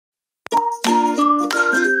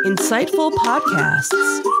Insightful podcasts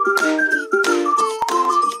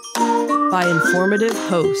by informative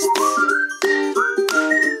hosts.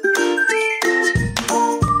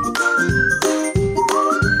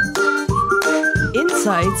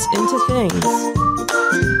 Insights into Things,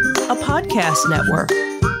 a podcast network.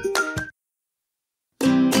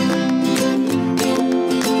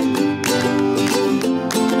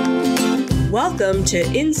 Welcome to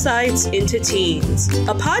Insights into Teens,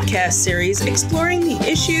 a podcast series exploring the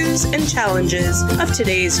issues and challenges of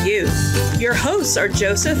today's youth. Your hosts are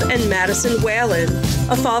Joseph and Madison Whalen,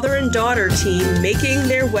 a father and daughter team making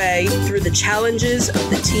their way through the challenges of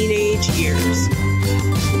the teenage years.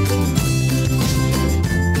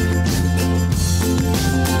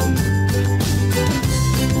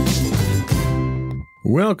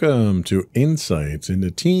 Welcome to Insights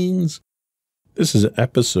into Teens. This is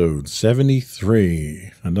episode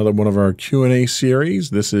 73, another one of our Q&A series.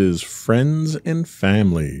 This is Friends and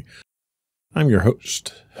Family. I'm your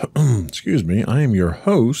host, I am your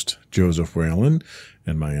host, Joseph Whalen,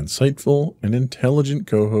 and my insightful and intelligent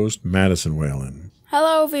co-host, Madison Whalen.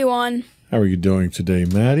 Hello, everyone. How are you doing today,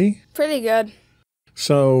 Maddie? Pretty good.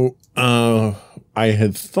 So, I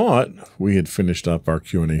had thought we had finished up our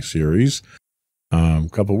Q&A series a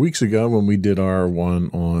couple weeks ago when we did our one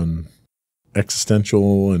on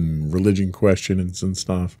existential and religion questions and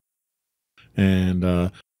stuff. And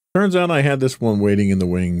turns out I had this one waiting in the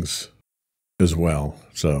wings as well.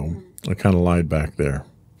 So I kind of lied back there,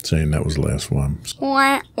 saying that was the last one.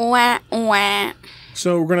 Wah, wah, wah.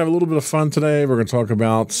 So we're going to have a little bit of fun today. We're going to talk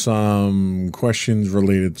about some questions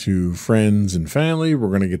related to friends and family. We're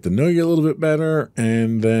going to get to know you a little bit better.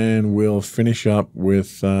 And then we'll finish up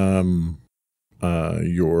with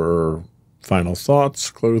your final thoughts,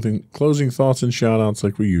 closing thoughts, and shout-outs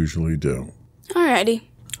like we usually do. Alrighty.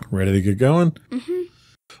 Ready to get going?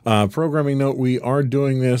 Mm-hmm. Programming note, we are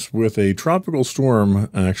doing this with a tropical storm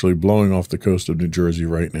actually blowing off the coast of New Jersey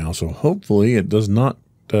right now, so hopefully it does not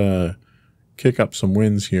kick up some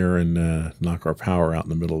winds here and knock our power out in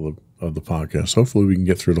the middle of the podcast. Hopefully we can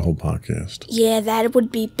get through the whole podcast. Yeah, that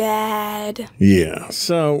would be bad. Yeah,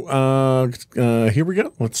 so here we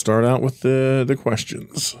go. Let's start out with the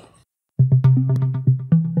questions.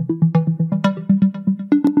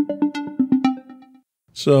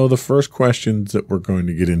 So the first questions that we're going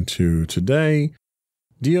to get into today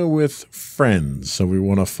deal with friends. So we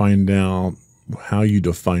want to find out how you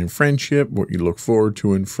define friendship, what you look forward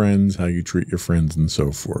to in friends, how you treat your friends, and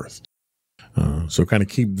so forth. So kind of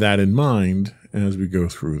keep that in mind as we go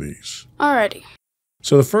through these. Alrighty.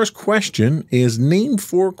 So the first question is, name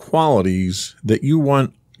 4 qualities that you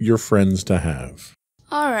want your friends to have.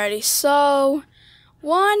 Alrighty, so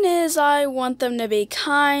one is I want them to be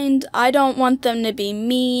kind. I don't want them to be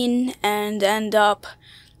mean and end up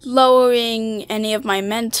lowering any of my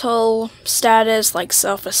mental status, like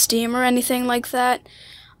self-esteem or anything like that.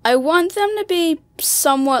 I want them to be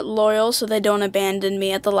somewhat loyal so they don't abandon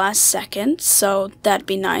me at the last second, so that'd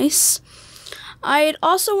be nice. I'd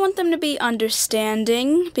also want them to be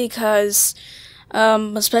understanding because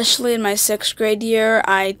especially in my 6th grade year,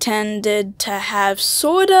 I tended to have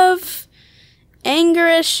sort of anger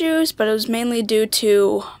issues, but it was mainly due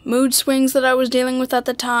to mood swings that I was dealing with at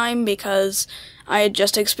the time because I had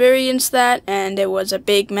just experienced that, and it was a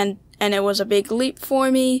big leap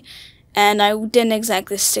for me, and I didn't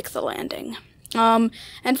exactly stick the landing. And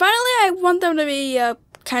finally, I want them to be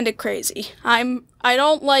kind of crazy. I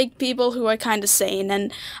don't like people who are kind of sane,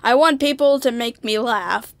 and I want people to make me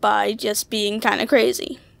laugh by just being kind of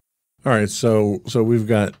crazy. All right, so we've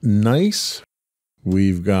got nice,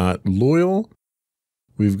 we've got loyal,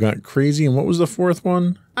 we've got crazy, and what was the 4th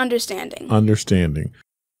one? Understanding. Understanding.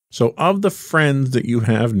 So of the friends that you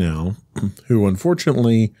have now, who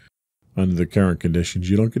unfortunately, under the current conditions,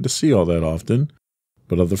 you don't get to see all that often,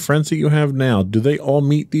 but of the friends that you have now, do they all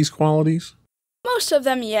meet these qualities? Most of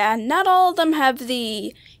them, yeah. Not all of them have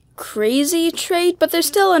the crazy trait, but they're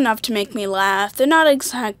still enough to make me laugh. They're not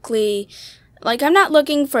exactly... Like, I'm not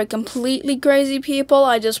looking for completely crazy people.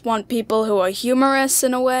 I just want people who are humorous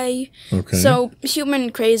in a way. Okay. So, human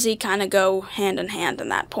and crazy kind of go hand in hand in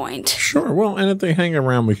that point. Sure. Well, and if they hang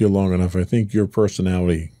around with you long enough, I think your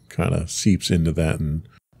personality kind of seeps into that and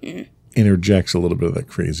interjects a little bit of that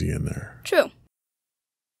crazy in there. True.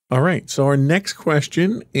 All right, so our next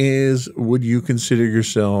question is, would you consider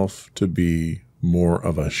yourself to be more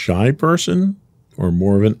of a shy person or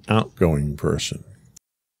more of an outgoing person?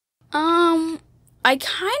 I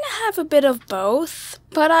kind of have a bit of both,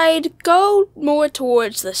 but I'd go more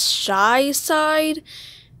towards the shy side,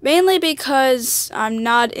 mainly because I'm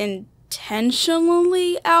not in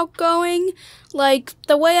intentionally outgoing. Like,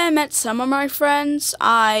 the way I met some of my friends,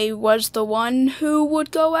 I was the one who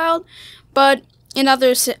would go out, but in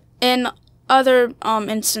other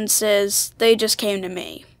instances, they just came to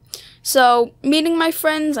me. So, meeting my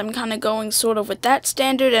friends, I'm kind of going sort of with that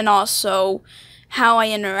standard, and also how I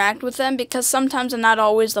interact with them, because sometimes I'm not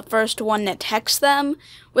always the first one that texts them.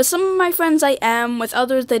 With some of my friends I am, with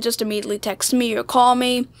others they just immediately text me or call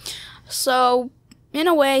me. So, in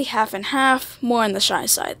a way, half and half, more on the shy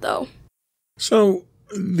side though. So,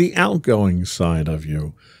 the outgoing side of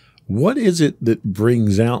you, what is it that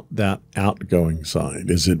brings out that outgoing side?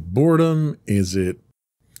 Is it boredom? Is it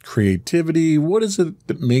creativity? What is it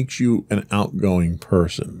that makes you an outgoing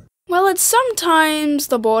person? Well, it's sometimes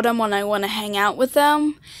the boredom when I want to hang out with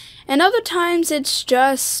them, and other times it's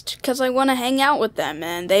just because I want to hang out with them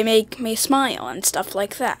and they make me smile and stuff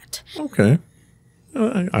like that. Okay.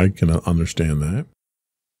 I can understand that.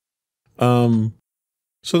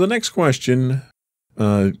 So the next question,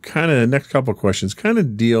 next couple of questions kind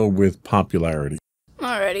of deal with popularity.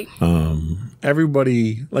 Alrighty.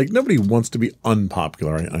 Everybody, nobody wants to be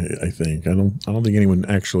unpopular, I think. I don't think anyone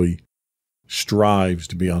actually strives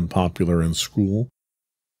to be unpopular in school.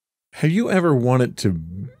 Have you ever wanted to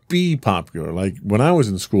be popular? Like, when I was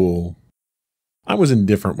in school, I was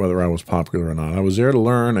indifferent whether I was popular or not. I was there to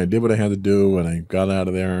learn. I did what I had to do, and I got out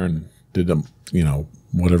of there and did,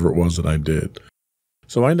 whatever it was that I did.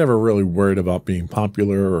 So I never really worried about being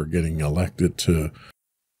popular or getting elected to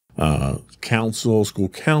school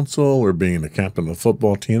council, or being the captain of the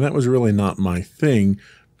football team. That was really not my thing.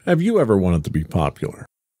 Have you ever wanted to be popular?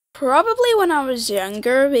 Probably when I was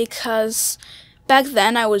younger, because back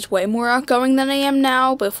then I was way more outgoing than I am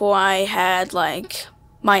now, before I had,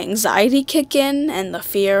 my anxiety kick in and the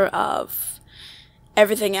fear of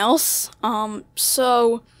everything else.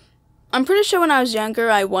 So I'm pretty sure when I was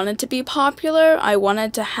younger I wanted to be popular. I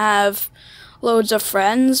wanted to have loads of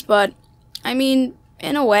friends, but,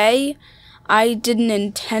 in a way, I didn't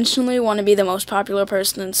intentionally want to be the most popular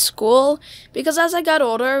person in school, because as I got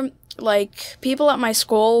older, people at my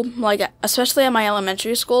school, especially at my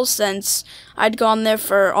elementary school, since I'd gone there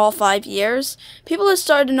for all 5 years, people had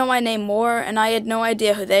started to know my name more, and I had no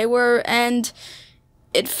idea who they were, and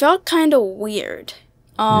it felt kind of weird.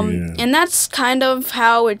 And that's kind of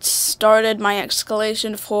how it started my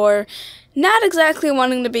escalation for not exactly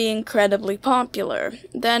wanting to be incredibly popular.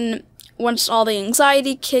 Then, once all the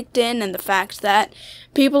anxiety kicked in, and the fact that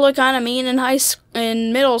people are kind of mean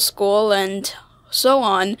in middle school and so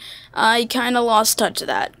on, I kind of lost touch of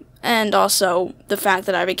that. And also the fact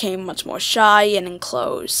that I became much more shy and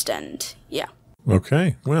enclosed, and yeah.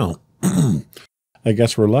 Okay, well, I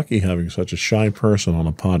guess we're lucky having such a shy person on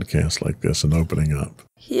a podcast like this and opening up.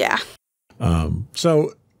 Yeah.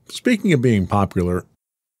 So, speaking of being popular,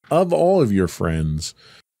 of all of your friends,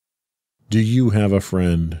 do you have a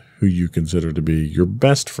friend who you consider to be your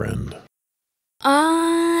best friend?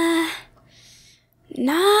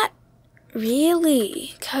 Not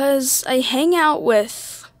really, 'cause I hang out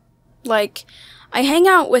with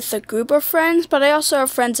a group of friends, but I also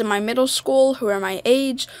have friends in my middle school who are my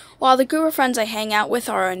age, while the group of friends I hang out with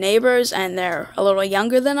are our neighbors, and they're a little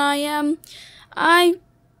younger than I am. I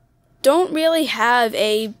don't really have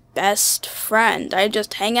a best friend. I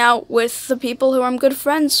just hang out with the people who I'm good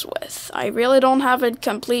friends with. I really don't have a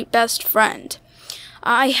complete best friend.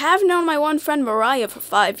 I have known my one friend Mariah for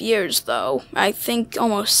 5 years, though. I think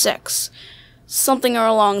almost 6. Something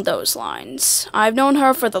along those lines. I've known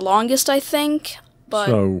her for the longest, I think, but...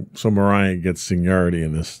 So Mariah gets seniority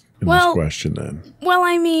in this question, then. Well,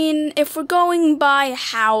 if we're going by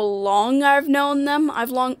how long I've known them,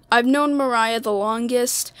 I've known Mariah the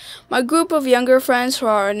longest. My group of younger friends who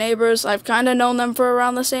are our neighbors, I've kind of known them for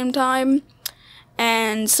around the same time.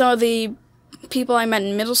 And some of the people I met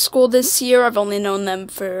in middle school this year, I've only known them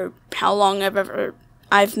for how long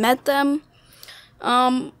I've met them.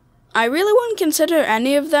 I really wouldn't consider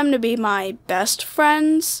any of them to be my best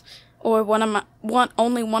friends, or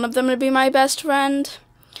only one of them to be my best friend.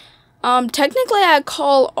 Technically I'd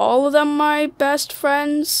call all of them my best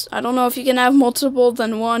friends. I don't know if you can have multiple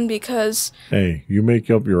than one, because... Hey, you make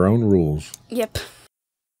up your own rules. Yep.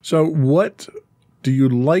 So what do you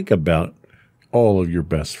like about all of your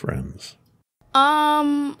best friends?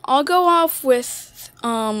 I'll go off with,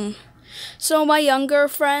 so my younger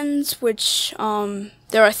friends, which,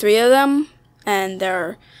 there are 3 of them, and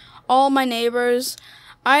they're all my neighbors.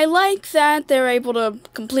 I like that they're able to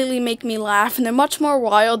completely make me laugh, and they're much more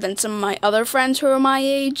wild than some of my other friends who are my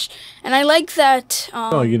age. And I like that,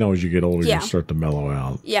 as you get older, you start to mellow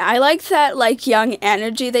out. Yeah, I like that, young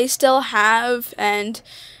energy they still have, and,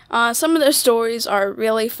 Some of their stories are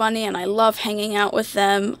really funny, and I love hanging out with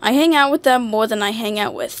them. I hang out with them more than I hang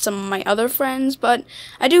out with some of my other friends, but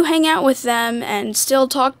I do hang out with them and still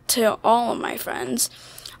talk to all of my friends.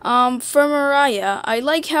 For Mariah, I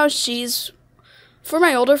like how for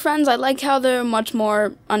my older friends, I like how they're much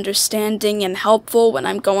more understanding and helpful when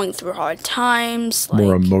I'm going through hard times.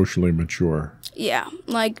 More emotionally mature. Yeah,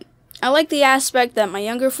 I like the aspect that my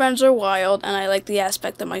younger friends are wild, and I like the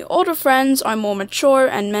aspect that my older friends are more mature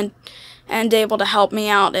and able to help me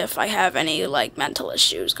out if I have any, mental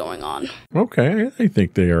issues going on. Okay, I think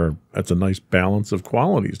that's a nice balance of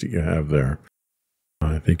qualities that you have there.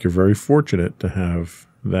 I think you're very fortunate to have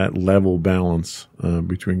that level balance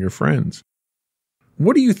between your friends.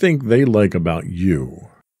 What do you think they like about you?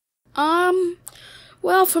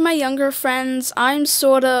 Well, for my younger friends, I'm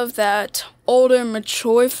sort of that older,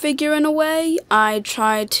 mature figure in a way. I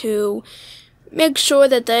try to make sure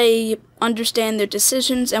that they understand their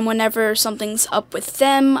decisions, and whenever something's up with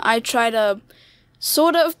them, I try to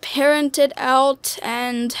sort of parent it out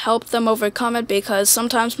and help them overcome it, because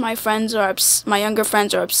sometimes my younger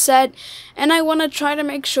friends are upset, and I want to try to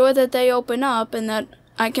make sure that they open up and that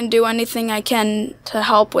I can do anything I can to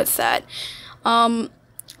help with that.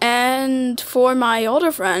 And for my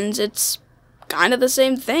older friends, it's kind of the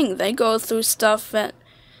same thing. They go through stuff that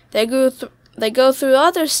they go through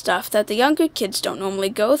other stuff that the younger kids don't normally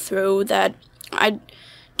go through, that I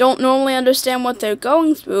don't normally understand what they're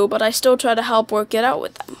going through, but I still try to help work it out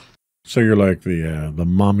with them. So you're like the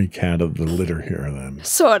mommy cat of the litter here, then?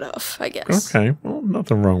 Sort of, I guess. Okay, well,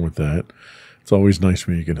 nothing wrong with that. It's always nice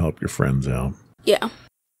when you can help your friends out. Yeah.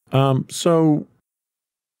 So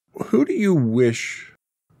who do you wish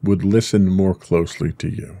would listen more closely to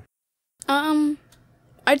you?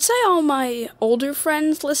 I'd say all my older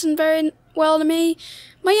friends listen very well to me.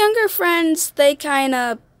 My younger friends, they kind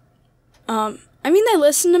of, they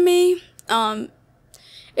listen to me.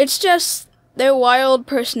 It's just their wild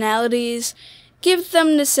personalities give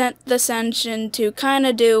them the sanction to kind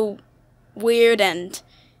of do weird and,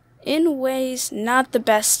 in ways, not the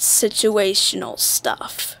best situational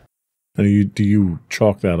stuff. And do you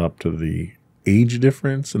chalk that up to the age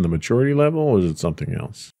difference and the maturity level, or is it something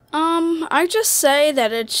else? I just say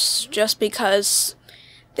that it's just because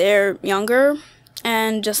they're younger,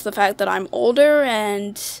 and just the fact that I'm older,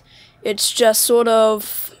 and it's just sort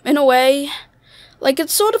of, in a way,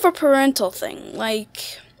 it's sort of a parental thing.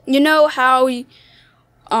 You know how,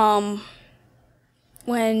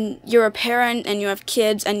 when you're a parent and you have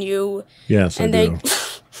kids and you... Yes, and I do.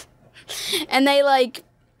 And they,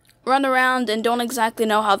 run around and don't exactly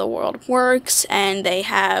know how the world works, and they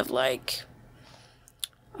have,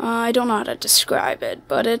 I don't know how to describe it,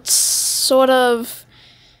 but it's sort of,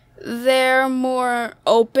 they're more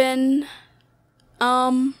open,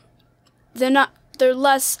 they're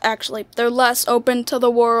less open to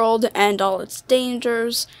the world and all its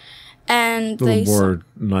dangers, and more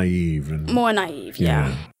naive. More naive,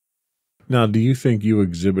 yeah. Now, do you think you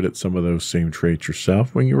exhibited some of those same traits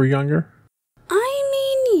yourself when you were younger?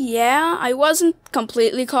 Yeah, I wasn't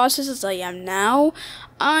completely cautious as I am now.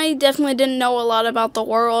 I definitely didn't know a lot about the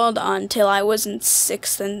world until I was in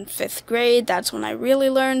 6th and 5th grade. That's when I really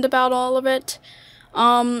learned about all of it.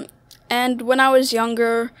 And when I was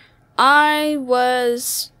younger, I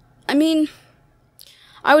was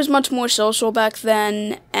much more social back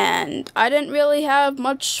then, and I didn't really have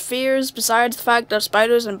much fears besides the fact of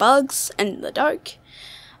spiders and bugs and the dark.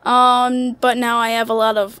 But now I have a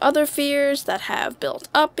lot of other fears that have built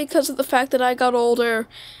up because of the fact that I got older,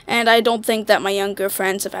 and I don't think that my younger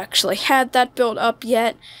friends have actually had that built up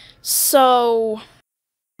yet, so...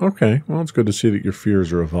 Okay, well, it's good to see that your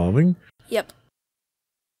fears are evolving. Yep.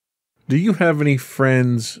 Do you have any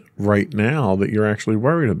friends right now that you're actually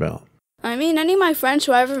worried about? Any of my friends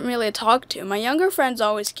who I haven't really talked to, my younger friends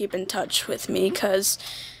always keep in touch with me, because,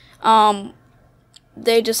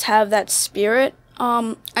 they just have that spirit.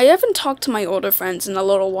 I haven't talked to my older friends in a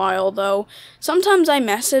little while, though. Sometimes I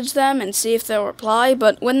message them and see if they'll reply,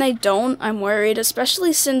 but when they don't, I'm worried,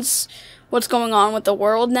 especially since what's going on with the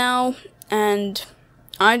world now, and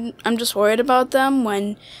I'm just worried about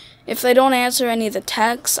them. If they don't answer any of the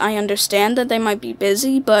texts, I understand that they might be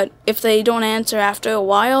busy, but if they don't answer after a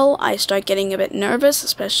while, I start getting a bit nervous,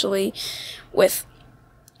 especially if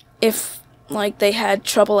they had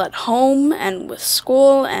trouble at home and with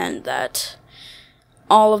school, and that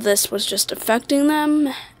all of this was just affecting them,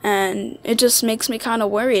 and it just makes me kind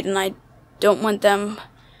of worried, and I don't want them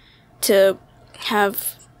to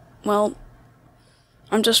have, I'm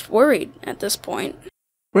just worried at this point.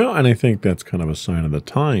 Well, and I think that's kind of a sign of the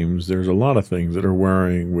times. There's a lot of things that are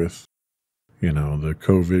worrying with, the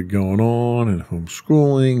COVID going on and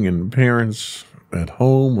homeschooling and parents at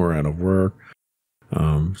home or out of work.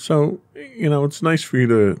 So, it's nice for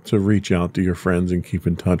you to reach out to your friends and keep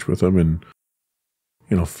in touch with them and,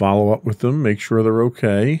 follow up with them, make sure they're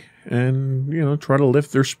okay, and, try to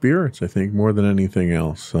lift their spirits, I think, more than anything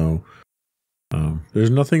else. So, there's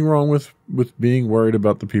nothing wrong with being worried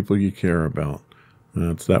about the people you care about.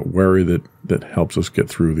 It's that worry that helps us get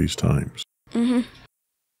through these times. Mm-hmm.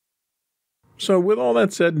 So with all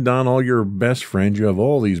that said and done, all your best friends, you have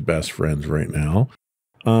all these best friends right now.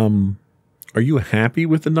 Are you happy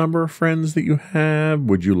with the number of friends that you have?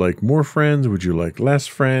 Would you like more friends? Would you like less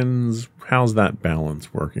friends? How's that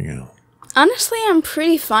balance working out? Honestly, I'm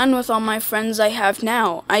pretty fine with all my friends I have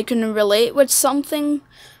now. I can relate with something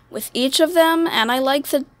with each of them, and I like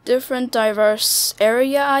the different diverse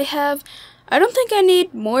area I have. I don't think I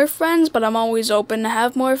need more friends, but I'm always open to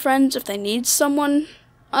have more friends if they need someone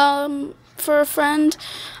for a friend.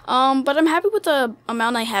 But I'm happy with the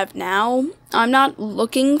amount I have now. I'm not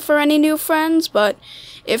looking for any new friends, but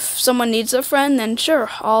if someone needs a friend, then sure,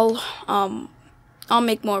 I'll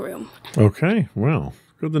make more room. Okay, well,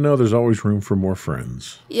 good to know there's always room for more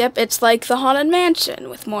friends. Yep, it's like the Haunted Mansion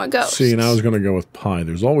with more ghosts. See, and I was going to go with pie.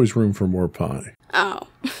 There's always room for more pie. Oh.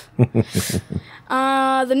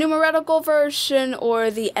 The numerical version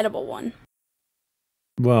or the edible one?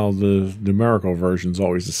 Well, the numerical version's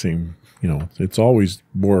always the same. It's always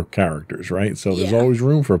more characters, right? So there's always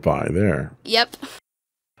room for pie there. Yep.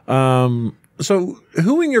 So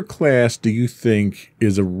who in your class do you think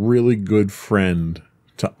is a really good friend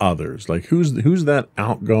to others? Like who's that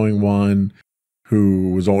outgoing one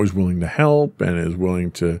who is always willing to help and is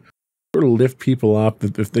willing to sort of lift people up?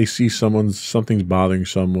 That if they see something's bothering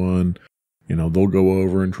someone, they'll go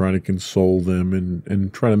over and try to console them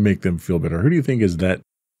and try to make them feel better. Who do you think is that?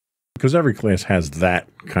 Because every class has that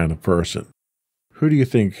kind of person. Who do you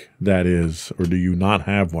think that is, or do you not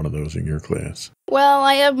have one of those in your class? Well,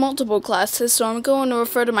 I have multiple classes, so I'm going to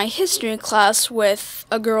refer to my history class with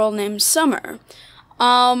a girl named Summer.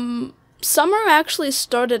 Summer actually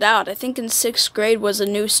started out, I think in 6th grade, was a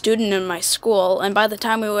new student in my school, and by the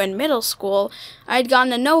time we were in middle school, I'd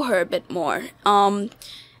gotten to know her a bit more.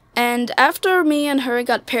 And after me and her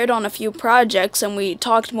got paired on a few projects, and we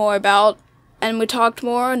talked more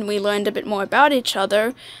and we learned a bit more about each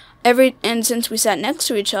other. And since we sat next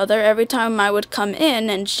to each other, every time I would come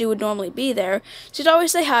in and she would normally be there, she'd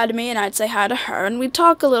always say hi to me and I'd say hi to her, and we'd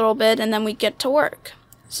talk a little bit and then we'd get to work.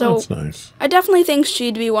 So that's nice. I definitely think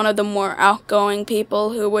she'd be one of the more outgoing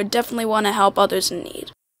people who would definitely want to help others in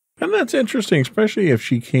need. And that's interesting, especially if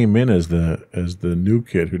she came in as the new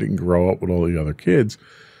kid who didn't grow up with all the other kids.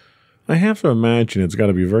 I have to imagine it's got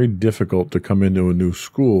to be very difficult to come into a new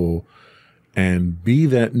school and be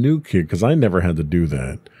that new kid, because I never had to do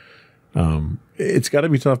that. It's got to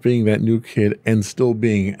be tough being that new kid and still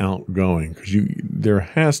being outgoing, because there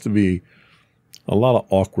has to be a lot of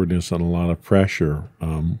awkwardness and a lot of pressure.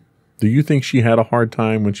 Do you think she had a hard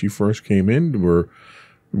time when she first came in? Were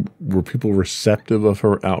people receptive of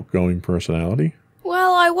her outgoing personality?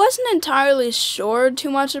 Well, I wasn't entirely sure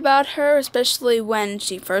too much about her, especially when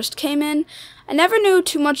she first came in. I never knew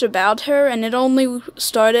too much about her, and it only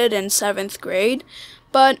started in 7th grade.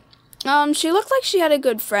 But she looked like she had a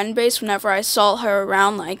good friend base whenever I saw her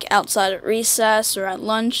around, like outside at recess or at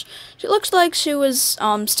lunch. She looked like she was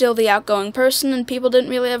still the outgoing person, and people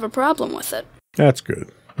didn't really have a problem with it. That's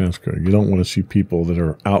good. That's good. You don't want to see people that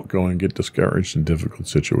are outgoing get discouraged in difficult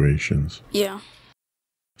situations. Yeah.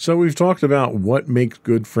 So we've talked about what makes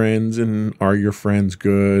good friends and are your friends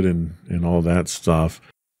good and all that stuff.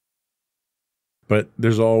 But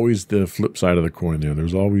there's always the flip side of the coin there.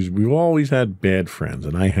 We've always had bad friends,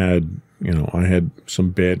 and I had some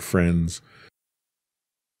bad friends.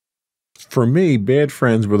 For me, bad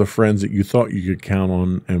friends were the friends that you thought you could count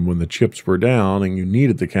on, and when the chips were down and you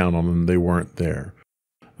needed to count on them, they weren't there.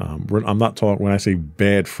 I'm not talking, when I say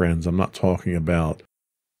bad friends, I'm not talking about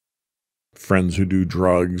friends who do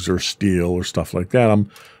drugs or steal or stuff like that.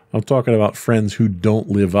 I'm talking about friends who don't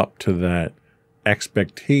live up to that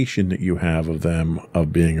expectation that you have of them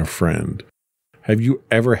of being a friend. Have you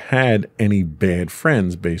ever had any bad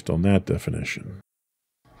friends based on that definition?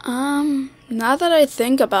 Now that I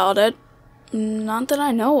think about it, not that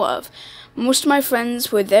I know of. Most of my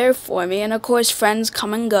friends were there for me, and of course friends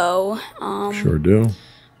come and go. Sure do.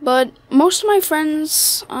 But most of my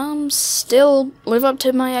friends still live up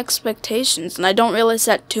to my expectations, and I don't really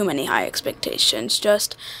set too many high expectations.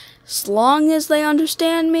 Just as long as they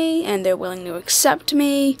understand me and they're willing to accept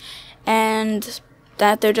me and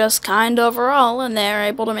that they're just kind overall and they're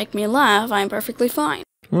able to make me laugh, I'm perfectly fine.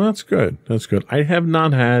 Well, that's good. That's good. I have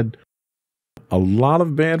not had a lot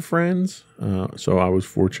of bad friends, so I was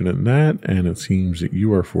fortunate in that, and it seems that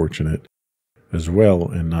you are fortunate as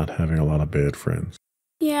well in not having a lot of bad friends.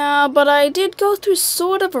 Yeah, but I did go through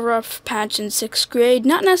sort of a rough patch in 6th grade,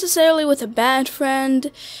 not necessarily with a bad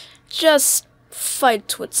friend, just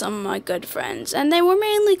fights with some of my good friends, and they were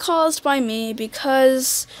mainly caused by me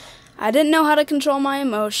because I didn't know how to control my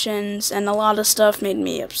emotions, and a lot of stuff made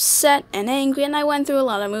me upset and angry, and I went through a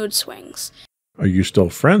lot of mood swings. Are you still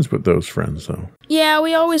friends with those friends, though? Yeah,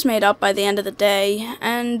 we always made up by the end of the day,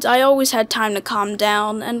 and I always had time to calm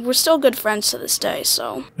down, and we're still good friends to this day,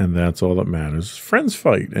 so... And that's all that matters. Friends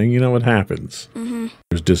fight, and you know what happens.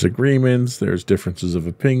 There's disagreements, there's differences of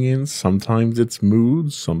opinions, sometimes it's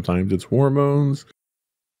moods, sometimes it's hormones.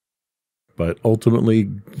 But ultimately,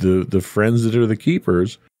 the friends that are the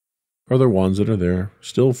keepers are the ones that are there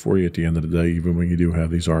still for you at the end of the day, even when you do have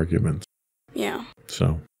these arguments. Yeah.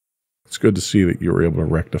 So, it's good to see that you were able to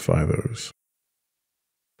rectify those.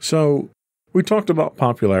 So, we talked about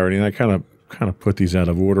popularity, and I kind of put these out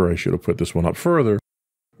of order. I should have put this one up further.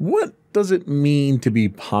 What does it mean to be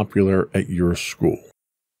popular at your school?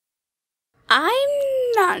 I'm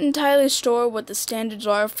not entirely sure what the standards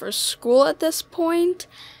are for school at this point,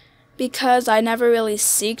 because I never really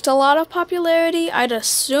seeked a lot of popularity. I'd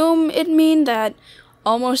assume it'd mean that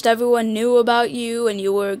almost everyone knew about you and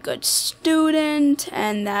you were a good student,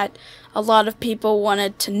 and that a lot of people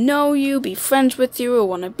wanted to know you, be friends with you, or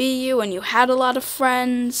want to be you, and you had a lot of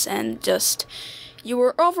friends, and just, you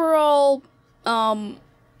were overall,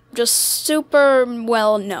 just super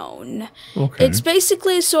well known. Okay. It's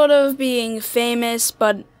basically sort of being famous,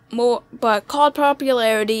 but called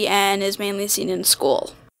popularity, and is mainly seen in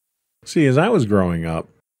school. See, as I was growing up,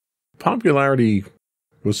 popularity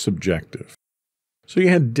was subjective. So you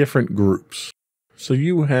had different groups. So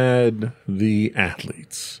you had the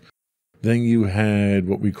athletes. Then you had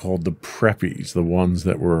what we called the preppies, the ones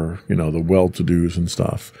that were, the well-to-dos and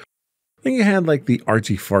stuff. Then you had like the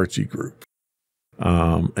artsy-fartsy group.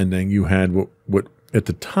 And then you had what at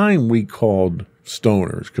the time we called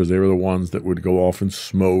stoners, because they were the ones that would go off and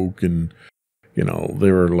smoke, and,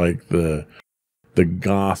 they were like the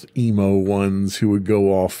goth emo ones who would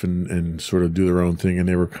go off and sort of do their own thing, and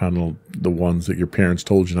they were kind of the ones that your parents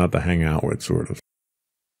told you not to hang out with, sort of.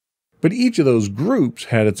 But each of those groups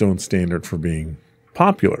had its own standard for being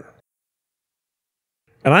popular.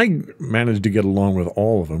 And I managed to get along with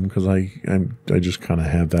all of them because I just kind of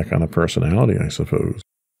had that kind of personality, I suppose.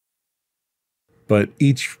 But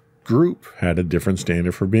each group had a different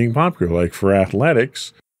standard for being popular. Like for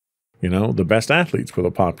athletics, the best athletes were the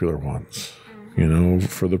popular ones.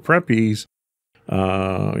 For the preppies,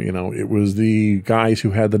 it was the guys who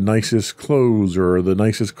had the nicest clothes or the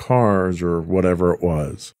nicest cars or whatever it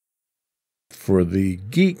was. For the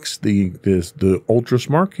geeks, the ultra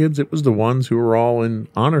smart kids, it was the ones who were all in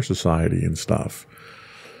honor society and stuff.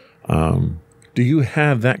 Do you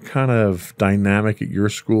have that kind of dynamic at your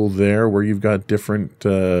school there, where you've got different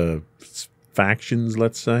factions,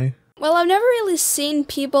 let's say? Well, I've never really seen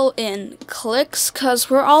people in cliques, because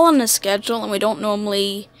we're all on a schedule and we don't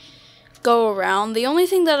normally go around. The only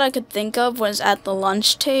thing that I could think of was at the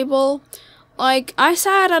lunch table. Like, I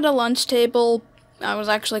sat at a lunch table. I was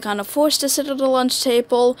actually kind of forced to sit at a lunch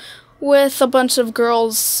table with a bunch of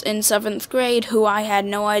girls in 7th grade who I had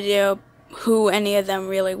no idea who any of them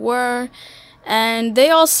really were. And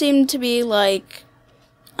they all seemed to be like,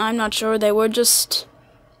 I'm not sure, they were just,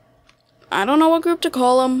 I don't know what group to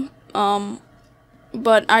call them.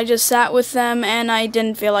 But I just sat with them and I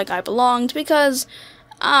didn't feel like I belonged because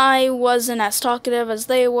I wasn't as talkative as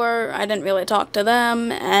they were. I didn't really talk to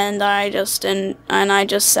them, and I just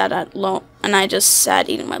sat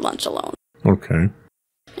eating my lunch alone. Okay.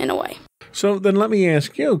 In a way. So then let me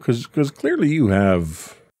ask you, because clearly you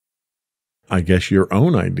have, I guess, your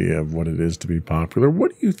own idea of what it is to be popular.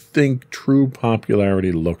 What do you think true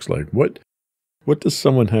popularity looks like? What does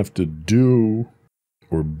someone have to do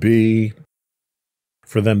or be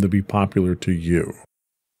for them to be popular to you?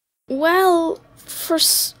 Well,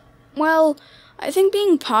 I think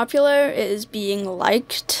being popular is being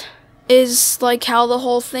liked, is like how the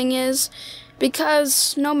whole thing is,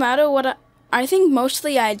 because no matter what, I think most of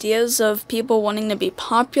the ideas of people wanting to be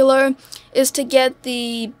popular is to get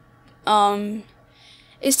the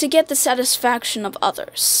satisfaction of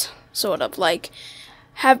others, sort of, like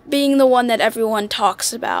being the one that everyone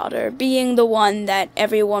talks about, or being the one that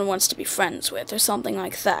everyone wants to be friends with, or something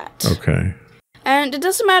like that. Okay. And it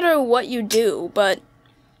doesn't matter what you do, but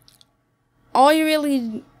they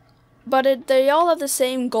all have the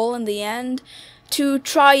same goal in the end, to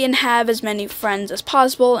try and have as many friends as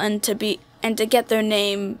possible, and to get their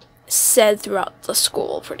name said throughout the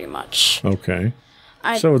school, pretty much. Okay.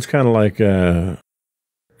 So it's kind of like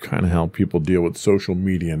kind of how people deal with social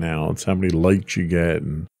media now. It's how many likes you get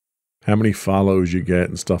and how many follows you get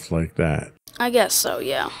and stuff like that. I guess so,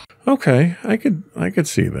 yeah. Okay, I could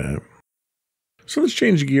see that. So let's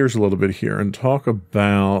change gears a little bit here and talk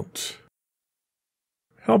about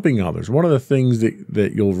helping others. One of the things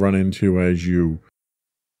that you'll run into as you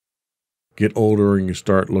get older and you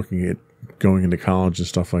start looking at going into college and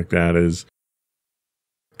stuff like that is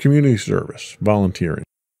community service, volunteering.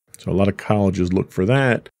 So a lot of colleges look for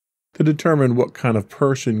that to determine what kind of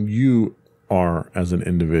person you are as an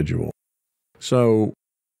individual. So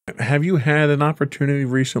have you had an opportunity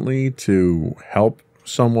recently to help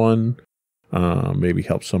someone, maybe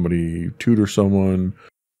help somebody tutor someone,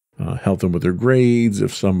 help them with their grades?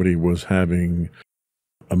 If somebody was having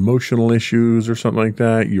emotional issues or something like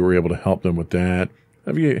that, you were able to help them with that.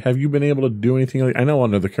 Have you been able to do anything like? I know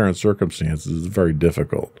under the current circumstances it's very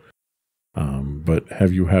difficult, but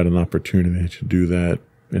have you had an opportunity to do that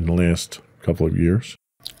in the last couple of years?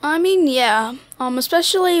 I mean, yeah.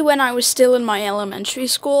 Especially when I was still in my elementary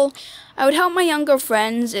school, I would help my younger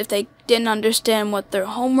friends if they didn't understand what their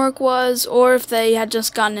homework was, or if they had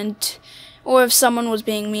just gotten into, or if someone was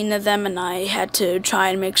being mean to them and I had to try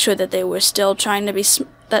and make sure that they were still trying to be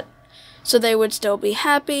so they would still be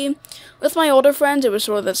happy. With my older friends, it was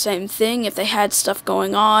sort of the same thing. If they had stuff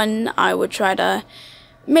going on, I would try to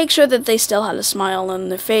make sure that they still had a smile on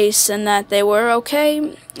their face and that they were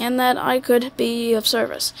okay and that I could be of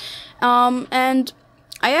service. And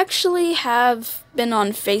I actually have been on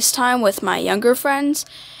FaceTime with my younger friends,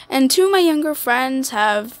 and two of my younger friends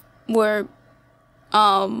were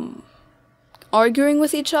arguing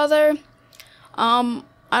with each other. I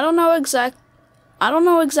don't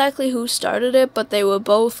know exactly who started it, but they were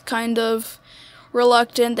both kind of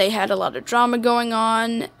reluctant. They had a lot of drama going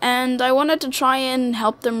on, and I wanted to try and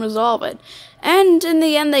help them resolve it. And in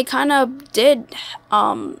the end, they kind of did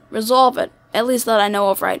resolve it, at least that I know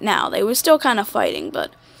of right now. They were still kind of fighting,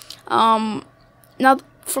 but now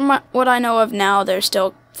from what I know of now, they're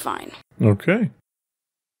still fine. Okay.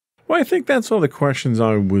 Well, I think that's all the questions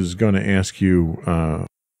I was going to ask you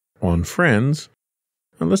on friends.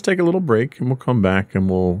 And let's take a little break, and we'll come back and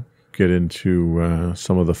we'll get into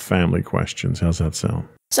some of the family questions. How's that sound?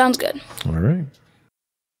 Sounds good. All right.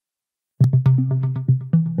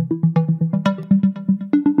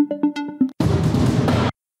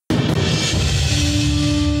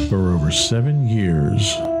 For over 7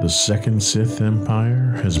 years, the Second Sith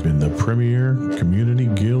Empire has been the premier community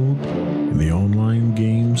guild in the online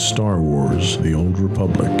game Star Wars: The Old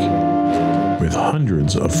Republic. With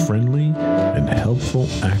hundreds of friendly and helpful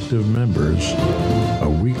active members, a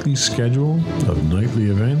weekly schedule of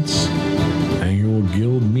nightly events, annual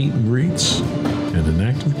guild meet and greets, and an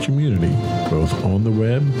active community both on the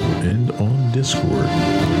web and on Discord.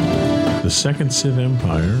 The Second Sith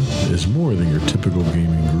Empire is more than your typical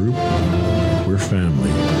gaming group. We're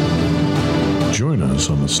family. Join us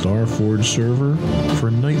on the Starforge server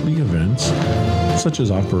for nightly events such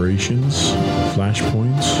as operations,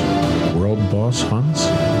 flashpoints, world boss hunts,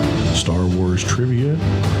 Star Wars trivia,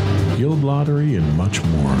 guild lottery, and much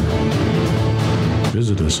more.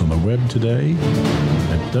 Visit us on the web today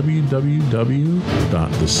at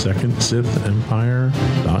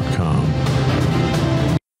www.thesecondsithempire.com.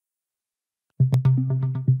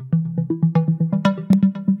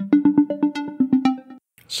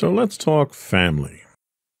 So let's talk family.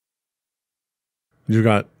 You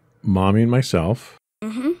got Mommy and myself.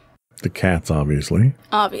 Mm-hmm. The cats, obviously.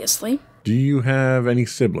 Obviously. Do you have any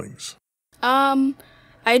siblings? I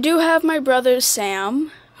do have my brother Sam,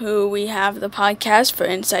 who we have the podcast for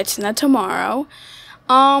Insights Into Tomorrow.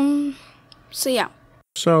 So yeah.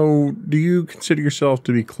 So, do you consider yourself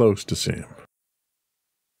to be close to Sam?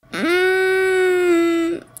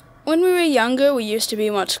 When we were younger, we used to be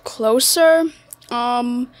much closer.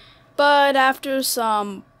 But after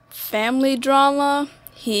some family drama,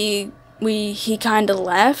 he kind of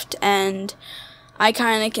left, and I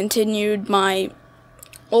kind of continued my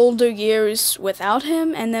older years without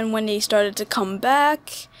him. And then when he started to come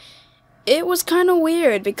back, it was kind of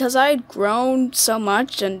weird because I'd grown so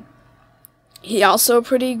much, and he also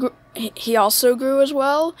grew as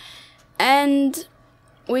well, and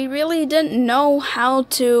we really didn't know how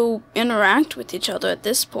to interact with each other at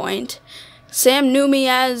this point. Sam knew me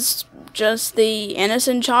as just the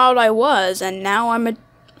innocent child I was, and now I'm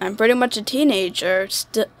pretty much a teenager,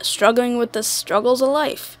 struggling with the struggles of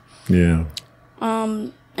life. Yeah.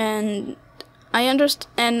 And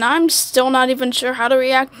and I'm still not even sure how to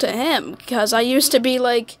react to him, because I used to be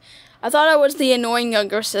like, I thought I was the annoying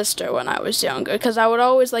younger sister when I was younger, because I would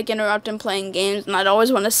always, like, interrupt him playing games, and I'd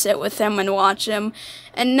always want to sit with him and watch him.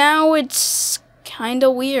 And now it's kind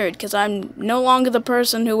of weird, because I'm no longer the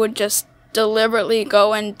person who would just deliberately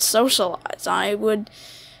go and socialize.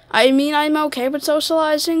 I'm okay with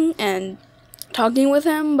socializing and talking with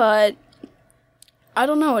him, but I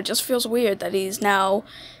don't know, it just feels weird that he's now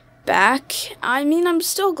back. I'm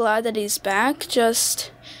still glad that he's back,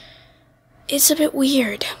 just it's a bit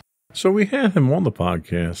weird. So we had him on the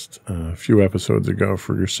podcast a few episodes ago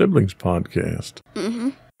for your siblings podcast.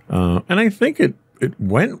 Mm-hmm. And I think it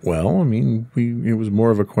went well. It was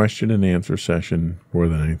more of a question and answer session more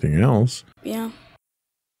than anything else. Yeah.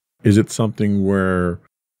 Is it something where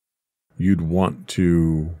you'd want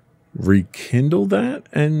to rekindle that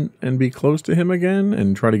and be close to him again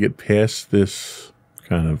and try to get past this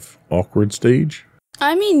kind of awkward stage?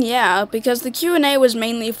 Yeah, because the Q&A was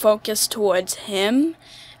mainly focused towards him,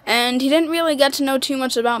 and he didn't really get to know too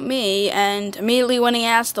much about me, and immediately when he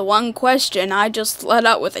asked the one question, I just let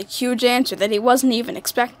out with a huge answer that he wasn't even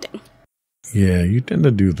expecting. Yeah, you tend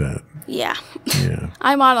to do that. Yeah. Yeah.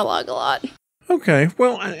 I monologue a lot. Okay,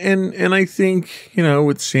 well, and I think,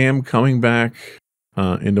 with Sam coming back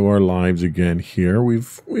into our lives again here,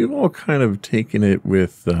 we've all kind of taken it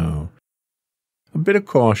with a bit of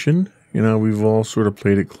caution. We've all sort of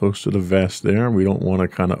played it close to the vest there. We don't want to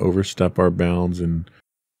kind of overstep our bounds and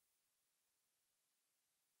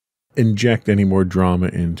inject any more drama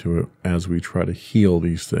into it as we try to heal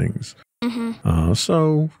these things. Mm-hmm.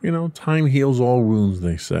 So, time heals all wounds,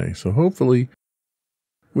 they say. So hopefully,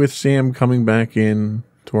 with Sam coming back in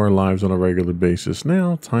to our lives on a regular basis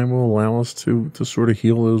now, time will allow us to sort of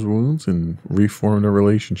heal those wounds and reform the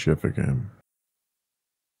relationship again.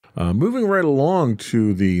 Moving right along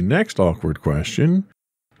to the next awkward question.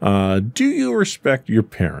 Do you respect your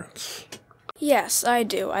parents? Yes, I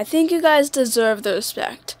do. I think you guys deserve the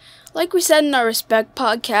respect. Like we said in our Respect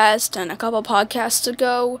podcast and a couple podcasts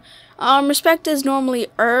ago, respect is normally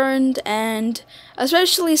earned, and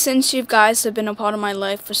especially since you guys have been a part of my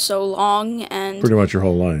life for so long, and... Pretty much your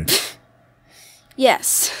whole life.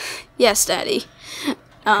 Yes. Yes, Daddy.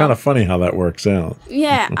 Kind of funny how that works out.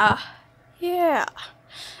 Yeah. Yeah.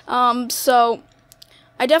 So...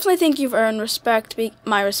 I definitely think you've earned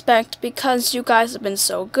my respect because you guys have been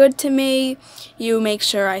so good to me. You make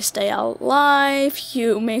sure I stay alive.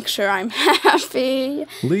 You make sure I'm happy.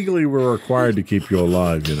 Legally, we're required to keep you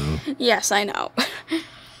alive, Yes, I know.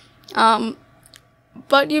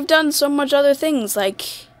 But you've done so much other things,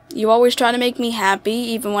 like you always try to make me happy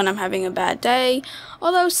even when I'm having a bad day.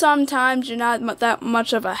 Although sometimes you're not that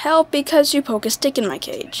much of a help because you poke a stick in my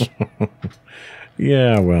cage.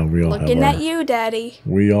 Yeah, well, we all Looking at you, Daddy.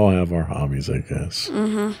 We all have our hobbies, I guess.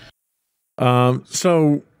 Mm-hmm.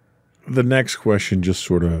 So the next question just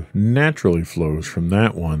sort of naturally flows from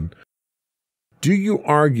that one. Do you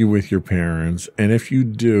argue with your parents? And if you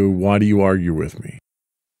do, why do you argue with me?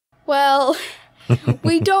 Well,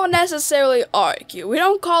 we don't necessarily argue. We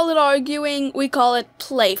don't call it arguing. We call it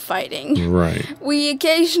play fighting. Right. We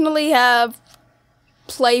occasionally have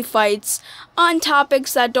play fights on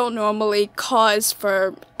topics that don't normally cause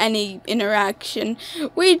for any interaction.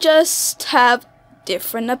 We just have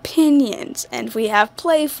different opinions, and we have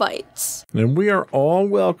play fights. And we are all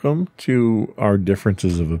welcome to our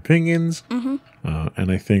differences of opinions. Mm-hmm.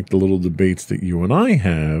 And I think the little debates that you and I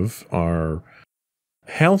have are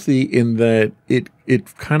healthy in that it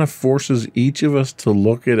kind of forces each of us to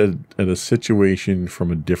look at a situation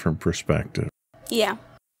from a different perspective. Yeah.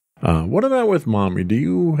 What about with Mommy? Do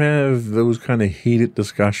you have those kind of heated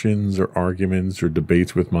discussions or arguments or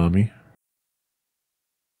debates with Mommy?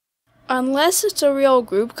 Unless it's a real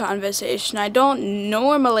group conversation, I don't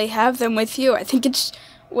normally have them with you. I think it's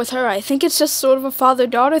with her. I think it's just sort of a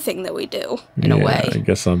father-daughter thing that we do, in a way. I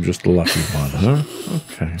guess I'm just the lucky one, huh?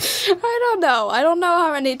 Okay. I don't know. I don't know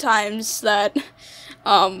how many times that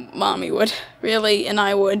Mommy would really, and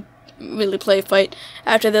I would really play fight.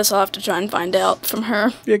 After this, I'll have to try and find out from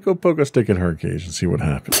her. Yeah, go poke a stick in her cage and see what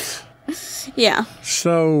happens. Yeah.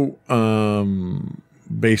 So,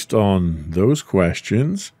 based on those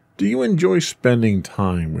questions, do you enjoy spending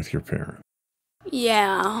time with your parents?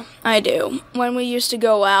 Yeah, I do. When we used to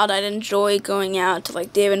go out, I'd enjoy going out to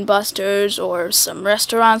like Dave & Buster's or some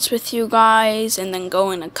restaurants with you guys, and then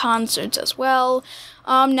going to concerts as well.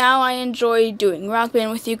 Now I enjoy doing rock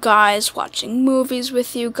band with you guys, watching movies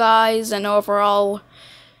with you guys, and overall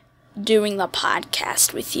doing the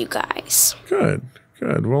podcast with you guys. Good.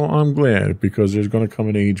 Well, I'm glad, because there's going to come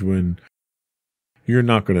an age when you're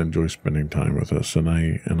not going to enjoy spending time with us, and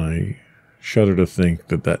I shudder to think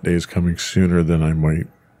that day is coming sooner than I might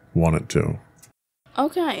want it to.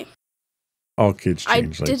 Okay. all kids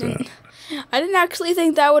change like that. I didn't actually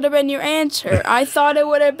think that would have been your answer. I thought it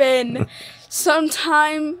would have been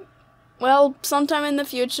sometime in the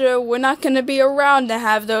future. We're not going to be around to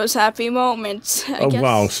have those happy moments. I guess.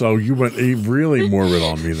 Wow. So you went really morbid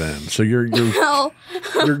on me then. So you're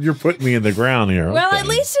putting me in the ground here. Well, okay. at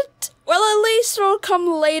least it'll come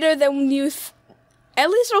later than you. At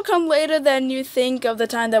least it'll come later than you think of the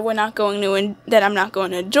time that that I'm not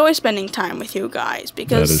going to enjoy spending time with you guys.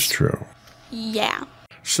 Because that is true. Yeah.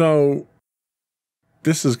 So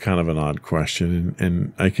this is kind of an odd question,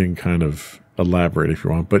 and I can kind of elaborate if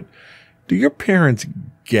you want. But do your parents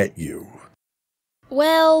get you?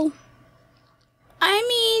 Well, I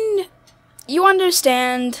mean, you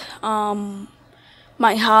understand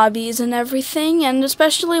my hobbies and everything, and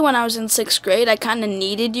especially when I was in 6th grade, I kind of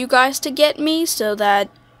needed you guys to get me so that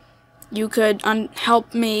you could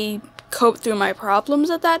help me cope through my problems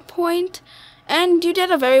at that point, and you did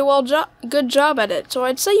a very good job at it, so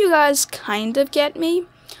I'd say you guys kind of get me.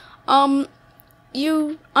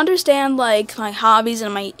 You understand, like, my hobbies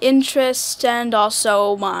and my interests, and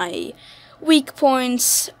also my weak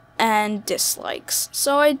points and dislikes,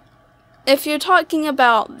 so if you're talking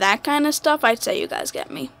about that kind of stuff, I'd say you guys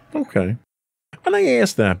get me. Okay. And I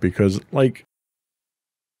asked that because, like,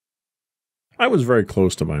 I was very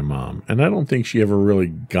close to my mom, and I don't think she ever really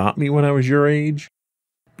got me when I was your age,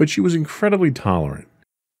 but she was incredibly tolerant,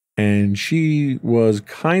 and she was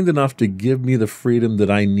kind enough to give me the freedom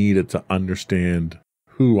that I needed to understand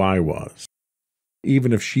who I was,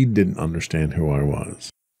 even if she didn't understand who I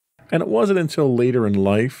was. And it wasn't until later in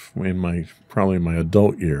life, probably in my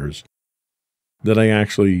adult years, that I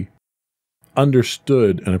actually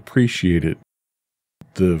understood and appreciated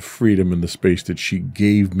the freedom and the space that she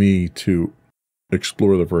gave me to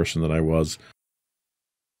explore the person that I was.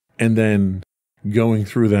 And then going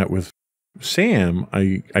through that with Sam,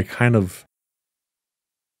 I kind of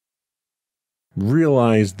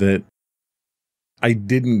realized that I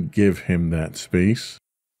didn't give him that space,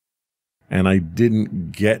 and I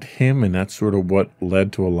didn't get him, and that's sort of what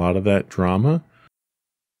led to a lot of that drama.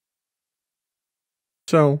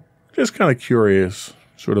 So, just kind of curious,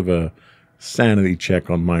 sort of a sanity check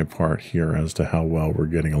on my part here as to how well we're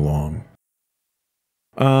getting along.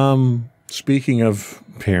 Speaking of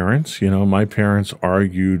parents, my parents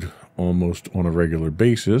argued almost on a regular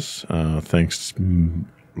basis, thanks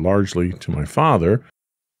largely to my father.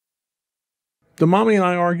 Do Mommy and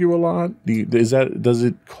I argue a lot? Does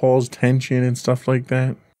it cause tension and stuff like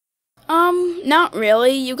that? Not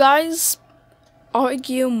really. You guys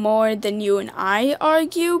argue more than you and I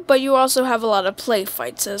argue, but you also have a lot of play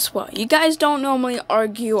fights as well. You guys don't normally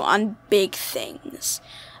argue on big things.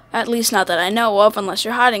 At least not that I know of, unless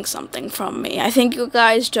you're hiding something from me. I think you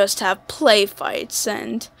guys just have play fights,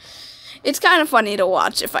 and it's kind of funny to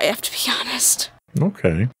watch, if I have to be honest.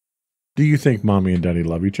 Okay. Do you think Mommy and Daddy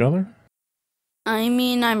love each other? I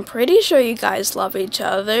mean, I'm pretty sure you guys love each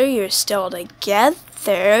other. You're still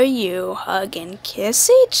together. You hug and kiss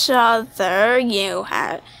each other.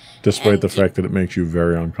 Despite the fact that it makes you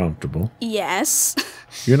very uncomfortable. Yes.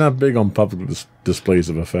 You're not big on public displays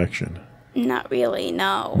of affection. Not really,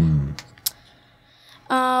 no.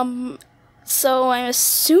 So I'm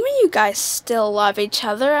assuming you guys still love each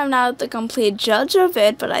other. I'm not the complete judge of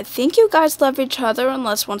it, but I think you guys love each other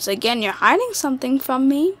unless, once again, you're hiding something from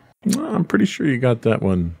me. Well, I'm pretty sure you got that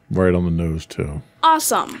one right on the nose, too.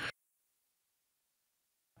 Awesome.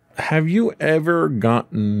 Have you ever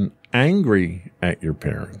gotten angry at your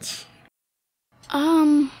parents?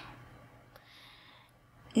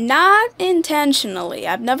 Not intentionally.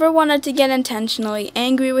 I've never wanted to get intentionally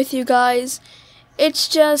angry with you guys. It's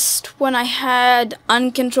just when I had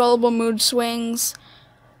uncontrollable mood swings,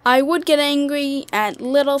 I would get angry at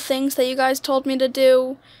little things that you guys told me to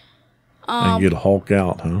do. And you'd Hulk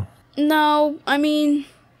out, huh? No, I mean,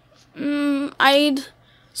 I'd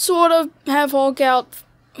sort of have Hulk out.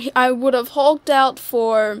 I would have hulked out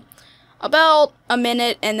for about a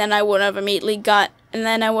minute, and then I would have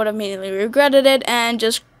immediately regretted it and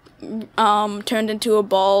just turned into a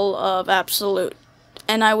ball of absolute,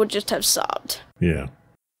 and I would just have sobbed. Yeah.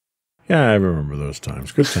 Yeah, I remember those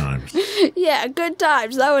times. Good times. Yeah, good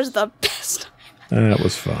times. That was the best. That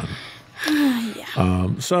was fun.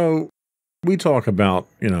 Yeah. So we talk about,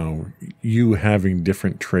 you having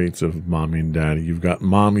different traits of Mommy and Daddy. You've got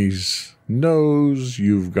Mommy's nose.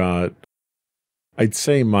 You've got, I'd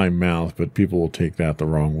say my mouth, but people will take that the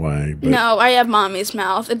wrong way. But no, I have Mommy's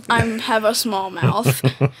mouth. I have a small mouth.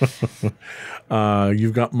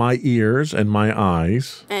 You've got my ears and my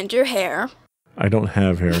eyes. And your hair. I don't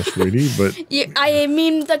have hair, sweetie, but... I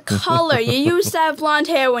mean the color. You used to have blonde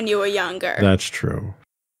hair when you were younger. That's true.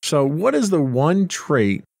 So what is the one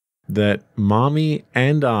trait that Mommy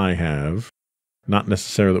and I have, not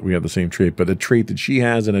necessarily that we have the same trait, but a trait that she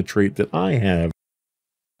has and a trait that I have,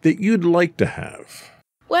 that you'd like to have?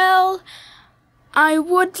 Well, I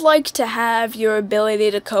would like to have your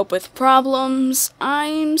ability to cope with problems.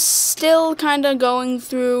 I'm still kind of going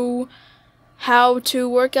through how to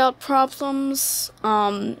work out problems.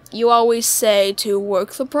 You always say to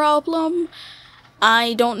work the problem.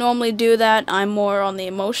 I don't normally do that. I'm more on the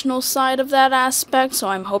emotional side of that aspect, so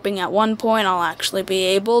I'm hoping at one point I'll actually be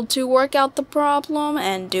able to work out the problem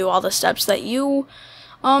and do all the steps that you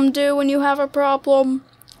do when you have a problem.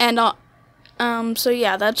 And so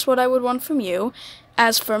yeah, that's what I would want from you.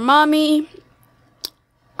 As for Mommy,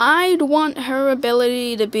 I'd want her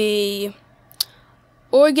ability to be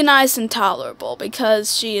organized and tolerable,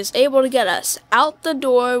 because she is able to get us out the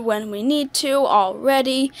door when we need to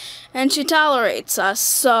already, and she tolerates us,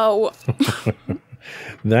 so...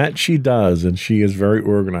 That she does, and she is very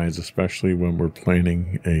organized, especially when we're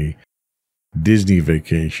planning a Disney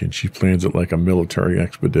vacation. She plans it like a military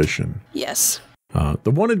expedition. Yes.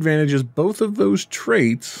 The one advantage is both of those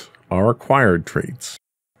traits are acquired traits.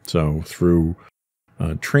 So through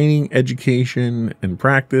training, education, and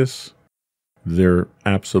practice, they're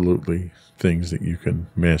absolutely things that you can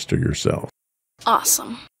master yourself.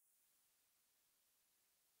 Awesome.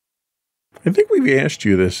 I think we've asked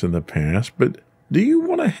you this in the past, but do you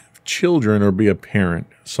want to have children or be a parent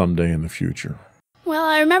someday in the future? Well,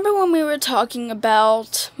 I remember when we were talking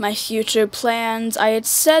about my future plans, I had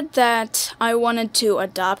said that I wanted to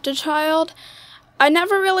adopt a child. I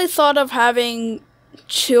never really thought of having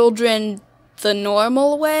children the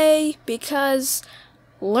normal way, because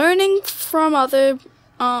learning from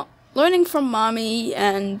Mommy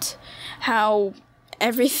and how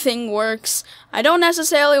everything works, I don't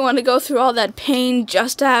necessarily want to go through all that pain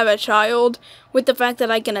just to have a child, with the fact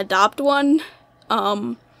that I can adopt one.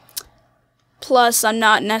 Plus, I'm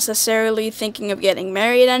not necessarily thinking of getting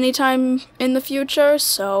married anytime in the future,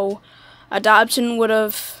 so adoption would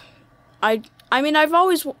have... I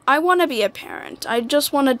want to be a parent. I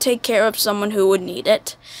just want to take care of someone who would need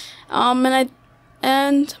it.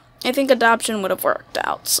 And I think adoption would have worked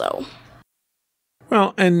out, so.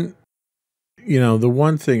 Well, and, the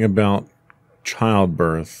one thing about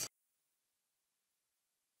childbirth,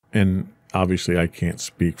 and obviously I can't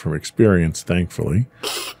speak from experience, thankfully,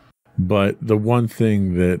 but the one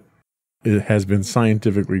thing that it has been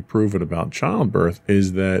scientifically proven about childbirth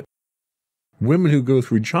is that women who go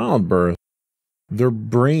through childbirth, their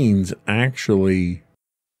brains actually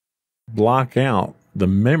block out the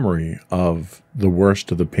memory of the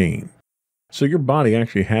worst of the pain. So your body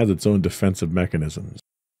actually has its own defensive mechanisms.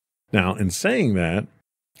 Now, in saying that,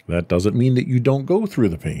 that doesn't mean that you don't go through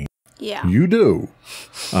the pain. Yeah. You do.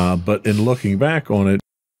 But in looking back on it,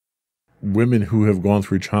 women who have gone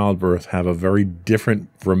through childbirth have a very different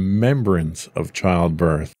remembrance of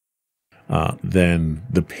childbirth than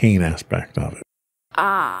the pain aspect of it.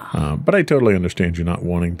 But I totally understand you not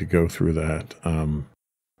wanting to go through that.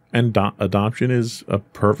 And adoption is a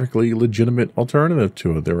perfectly legitimate alternative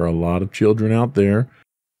to it. There are a lot of children out there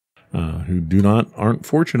who aren't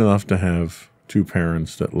fortunate enough to have two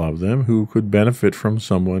parents that love them, who could benefit from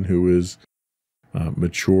someone who is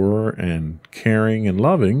mature and caring and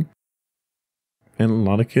loving. And a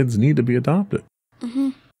lot of kids need to be adopted.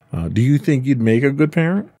 Mm-hmm. Do you think you'd make a good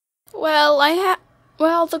parent? Well,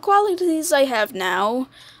 the qualities I have now,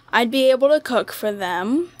 I'd be able to cook for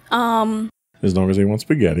them. As long as they want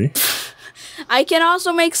spaghetti. I can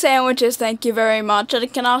also make sandwiches, thank you very much. And I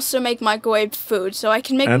can also make microwaved food, so I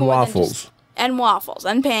can make and more waffles. And waffles,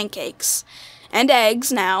 and pancakes, and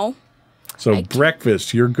eggs now. So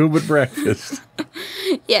breakfast, you're good with breakfast.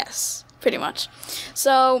 Yes, pretty much.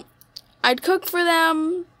 So, I'd cook for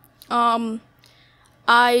them.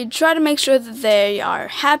 I'd try to make sure that they are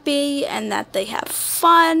happy and that they have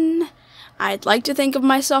fun. I'd like to think of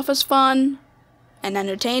myself as fun and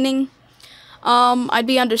entertaining. I'd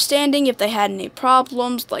be understanding if they had any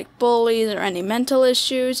problems, like bullies or any mental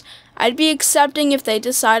issues. I'd be accepting if they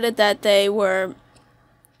decided that they were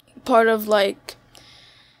part of, the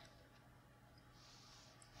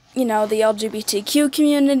LGBTQ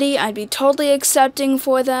community. I'd be totally accepting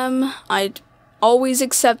for them. I'd always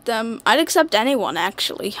accept them. I'd accept anyone,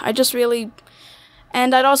 actually.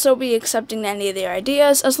 And I'd also be accepting any of their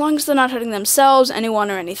ideas, as long as they're not hurting themselves,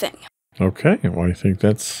 anyone, or anything. Okay, well, I think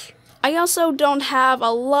that's... I also don't have a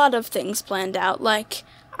lot of things planned out, like,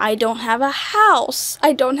 I don't have a house,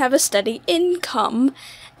 I don't have a steady income,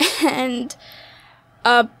 and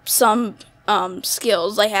some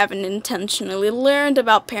skills I haven't intentionally learned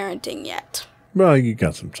about parenting yet. Well, you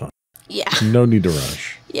got some time. Yeah. No need to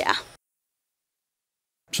rush. Yeah.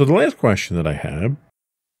 So the last question that I have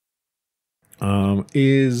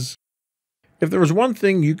is, if there was one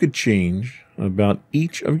thing you could change about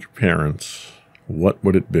each of your parents, what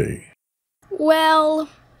would it be? Well,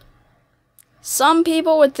 some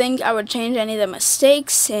people would think I would change any of the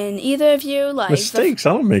mistakes in either of you. Like Mistakes?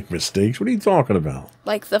 I don't make mistakes. What are you talking about?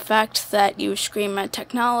 Like the fact that you scream at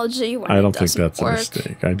technology when I don't it think doesn't that's work. a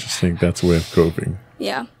mistake. I just think that's a way of coping.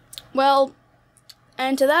 Yeah. Well,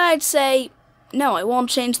 and to that I'd say, no, I won't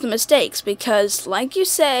change the mistakes because, like you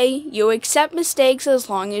say, you accept mistakes as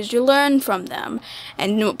long as you learn from them.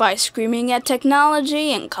 And by screaming at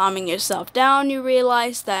technology and calming yourself down, you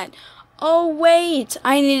realize that, oh wait,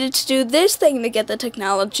 I needed to do this thing to get the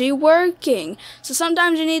technology working. So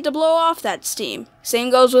sometimes you need to blow off that steam. Same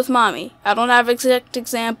goes with Mommy. I don't have exact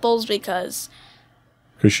examples because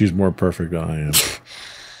she's more perfect than I am.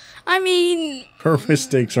 I mean, her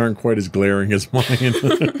mistakes aren't quite as glaring as mine.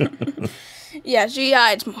 yeah, she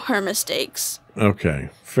hides her mistakes.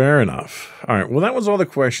 Okay, fair enough. All right, well, that was all the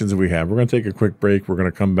questions that we have. We're going to take a quick break. We're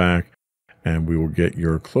going to come back, and we will get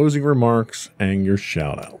your closing remarks and your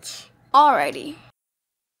shout-outs. Alrighty.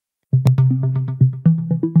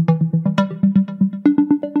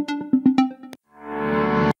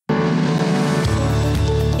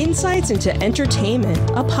 Insights into Entertainment,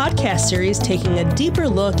 a podcast series taking a deeper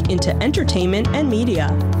look into entertainment and media.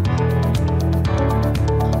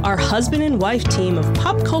 Our husband and wife team of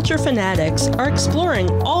pop culture fanatics are exploring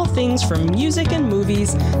all things from music and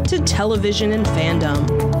movies to television and fandom.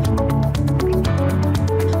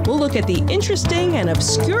 We'll look at the interesting and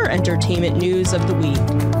obscure entertainment news of the week.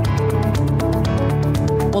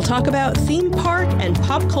 We'll talk about theme park and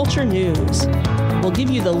pop culture news. We'll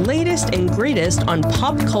give you the latest and greatest on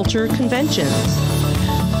pop culture conventions.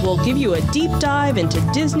 We'll give you a deep dive into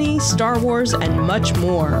Disney, Star Wars, and much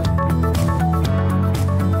more.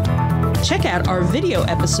 Check out our video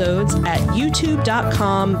episodes at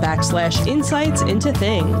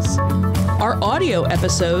youtube.com/insightsintothings. Our audio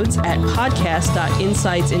episodes at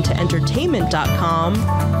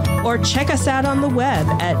podcast.insightsintoentertainment.com, or check us out on the web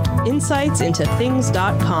at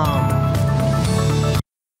insightsintothings.com.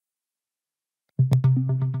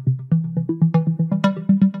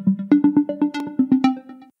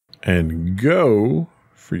 And go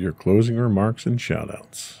for your closing remarks and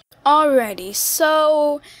shout-outs. Alrighty,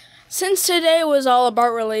 so since today was all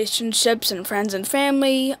about relationships and friends and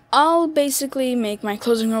family, I'll basically make my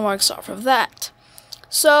closing remarks off of that.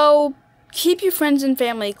 So, keep your friends and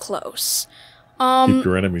family close. Keep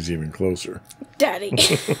your enemies even closer. Daddy.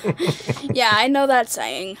 Yeah, I know that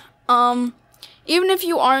saying. Even if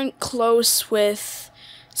you aren't close with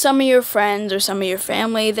some of your friends or some of your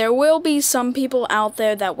family, there will be some people out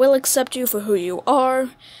there that will accept you for who you are,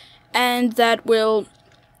 and that will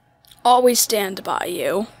always stand by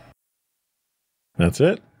you. That's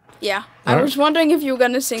it? Yeah. I was wondering if you were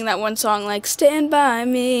going to sing that one song like, Stand By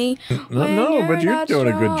Me. No, but you're doing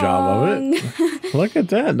a good job of it. Look at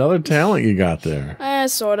that. Another talent you got there.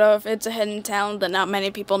 Sort of. It's a hidden talent that not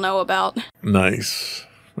many people know about. Nice.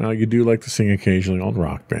 Well, you do like to sing occasionally on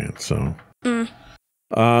Rock Band, so.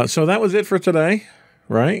 So that was it for today,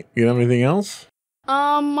 right? You have anything else?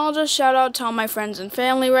 I'll just shout out to all my friends and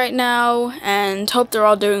family right now, and hope they're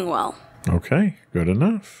all doing well. Okay, good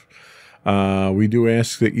enough. We do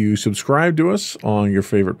ask that you subscribe to us on your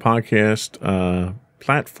favorite podcast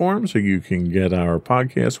platform so you can get our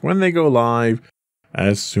podcasts when they go live,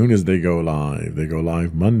 as soon as they go live. They go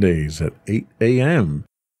live Mondays at 8 a.m.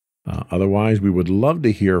 Otherwise, we would love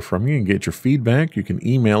to hear from you and get your feedback. You can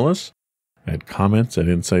email us at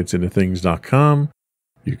comments@insightsintothings.com.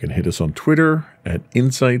 You can hit us on Twitter at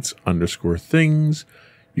insights_things.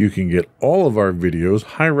 You can get all of our videos,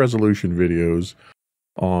 high-resolution videos,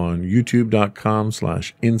 on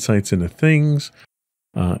youtube.com/insightsintothings.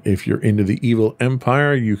 If you're into the evil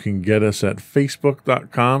empire, you can get us at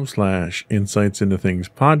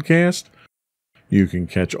facebook.com/insightsintothingspodcast. You can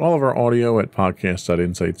catch all of our audio at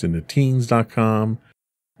podcast.insightsintoteens.com.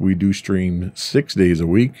 We do stream 6 days a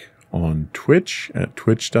week on Twitch at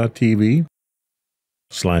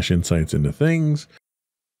twitch.tv/insightsintothings.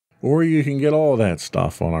 Or you can get all that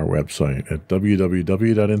stuff on our website at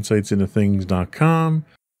www.insightsintothings.com.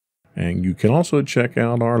 And you can also check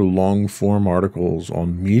out our long-form articles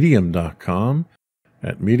on medium.com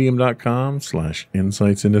at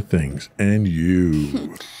medium.com/insightsintothings. And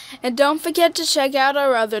you. And don't forget to check out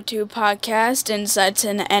our other two podcasts, Insights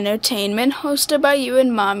into Entertainment, hosted by you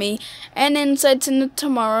and Mommy, and Insights into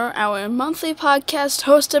Tomorrow, our monthly podcast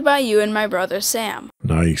hosted by you and my brother Sam.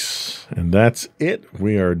 Nice. And that's it.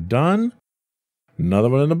 We are done. Another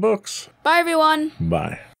one in the books. Bye, everyone.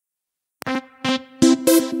 Bye.